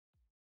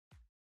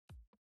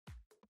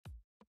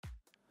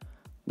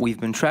We've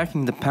been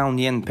tracking the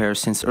pound-yen pair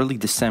since early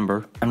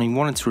December, and we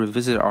wanted to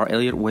revisit our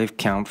Elliott Wave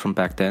count from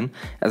back then,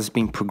 as it's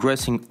been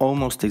progressing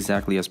almost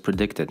exactly as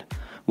predicted.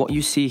 What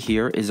you see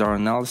here is our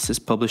analysis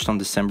published on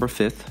December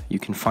 5th, you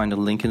can find a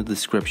link in the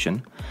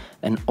description,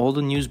 and all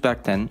the news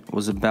back then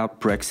was about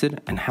Brexit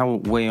and how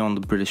it weighed on the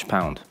British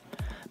pound.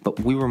 But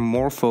we were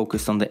more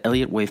focused on the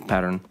Elliott Wave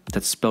pattern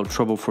that spelled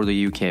trouble for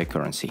the UK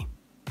currency.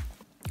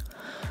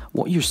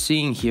 What you're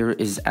seeing here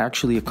is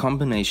actually a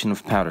combination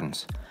of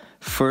patterns.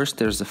 First,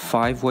 there's a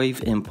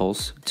 5-wave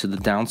impulse to the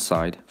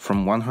downside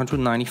from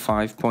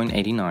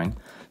 195.89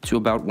 to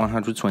about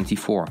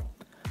 124.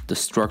 The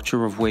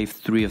structure of wave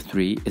 3 of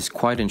 3 is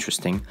quite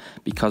interesting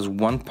because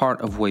one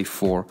part of wave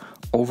 4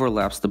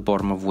 overlaps the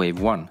bottom of wave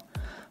 1.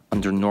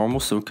 Under normal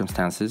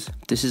circumstances,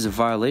 this is a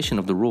violation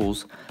of the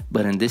rules,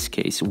 but in this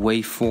case,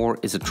 wave 4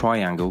 is a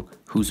triangle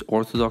whose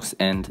orthodox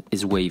end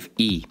is wave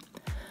E.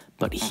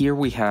 But here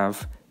we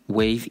have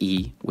wave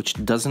E,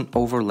 which doesn't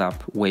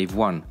overlap wave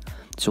 1.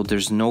 So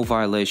there's no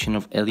violation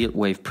of Elliott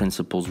Wave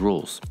principles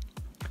rules.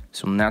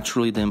 So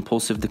naturally the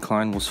impulsive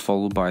decline was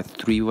followed by a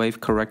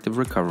 3-wave corrective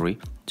recovery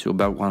to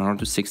about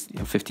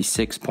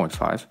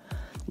 156.5,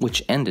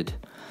 which ended,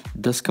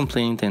 thus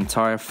completing the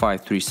entire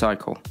 5-3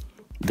 cycle.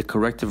 The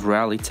corrective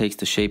rally takes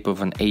the shape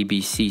of an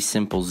ABC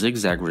simple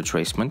zigzag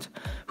retracement,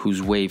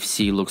 whose wave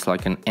C looks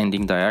like an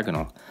ending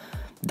diagonal.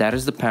 That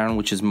is the pattern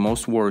which is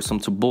most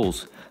worrisome to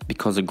bulls,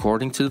 because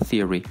according to the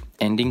theory,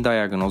 ending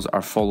diagonals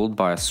are followed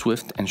by a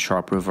swift and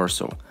sharp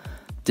reversal.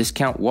 This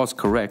count was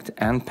correct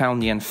and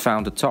pound yen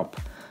found the top.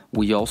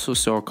 We also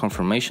saw a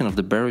confirmation of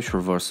the bearish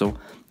reversal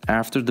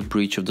after the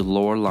breach of the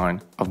lower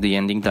line of the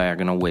ending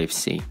diagonal wave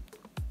C.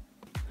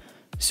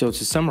 So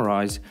to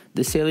summarize,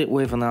 this Elliott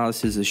Wave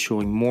analysis is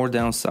showing more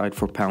downside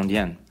for pound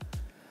yen.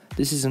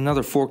 This is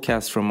another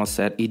forecast from us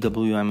at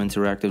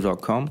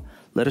ewminteractive.com.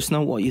 Let us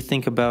know what you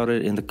think about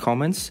it in the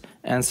comments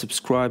and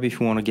subscribe if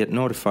you want to get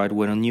notified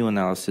when a new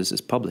analysis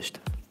is published.